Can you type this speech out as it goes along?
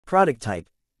Product type: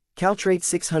 Caltrate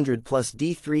 600 plus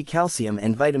D3 calcium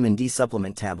and vitamin D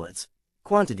supplement tablets.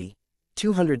 Quantity: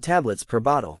 200 tablets per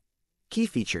bottle. Key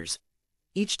features: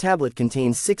 each tablet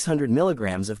contains 600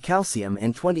 mg of calcium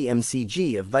and 20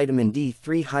 mcg of vitamin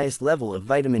D3. Highest level of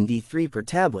vitamin D3 per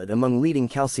tablet among leading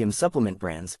calcium supplement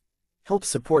brands. Helps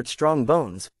support strong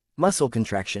bones, muscle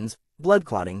contractions, blood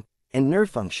clotting, and nerve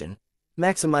function.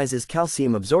 Maximizes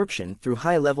calcium absorption through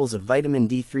high levels of vitamin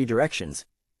D3. Directions: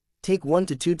 take 1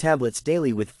 to 2 tablets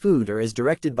daily with food or as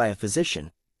directed by a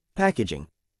physician. Packaging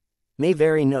may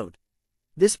vary. Note: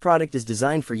 this product is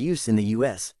designed for use in the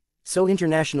US, so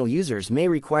international users may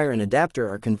require an adapter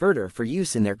or converter for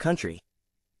use in their country.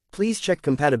 Please check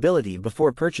compatibility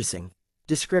before purchasing.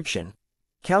 Description: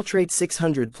 Caltrate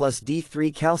 600 plus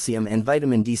D3 calcium and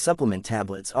vitamin D supplement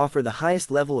tablets offer the highest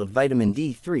level of vitamin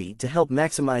D3 to help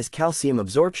maximize calcium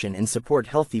absorption and support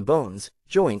healthy bones,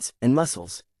 joints, and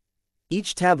muscles.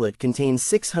 Each tablet contains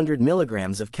 600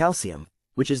 mg of calcium,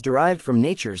 which is derived from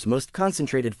nature's most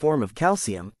concentrated form of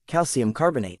calcium, calcium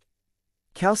carbonate.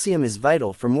 Calcium is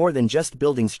vital for more than just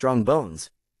building strong bones.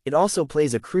 It also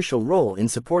plays a crucial role in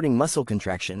supporting muscle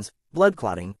contractions, blood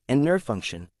clotting, and nerve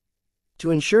function.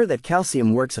 To ensure that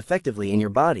calcium works effectively in your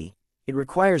body, it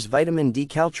requires vitamin D.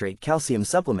 Caltrate calcium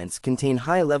supplements contain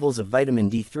high levels of vitamin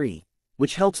D3,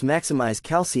 which helps maximize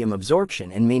calcium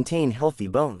absorption and maintain healthy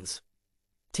bones.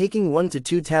 Taking 1 to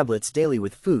 2 tablets daily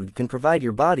with food can provide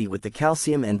your body with the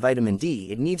calcium and vitamin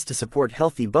D it needs to support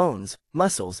healthy bones,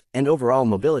 muscles, and overall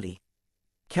mobility.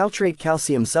 Caltrate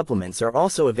calcium supplements are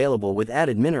also available with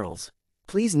added minerals.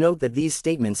 Please note that these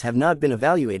statements have not been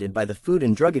evaluated by the Food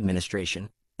and Drug Administration,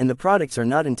 and the products are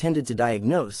not intended to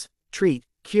diagnose, treat,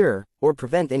 cure, or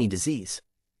prevent any disease.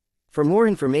 For more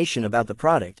information about the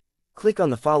product, click on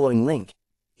the following link: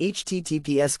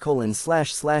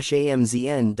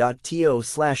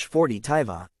 https://amzn.to/40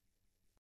 Taiva.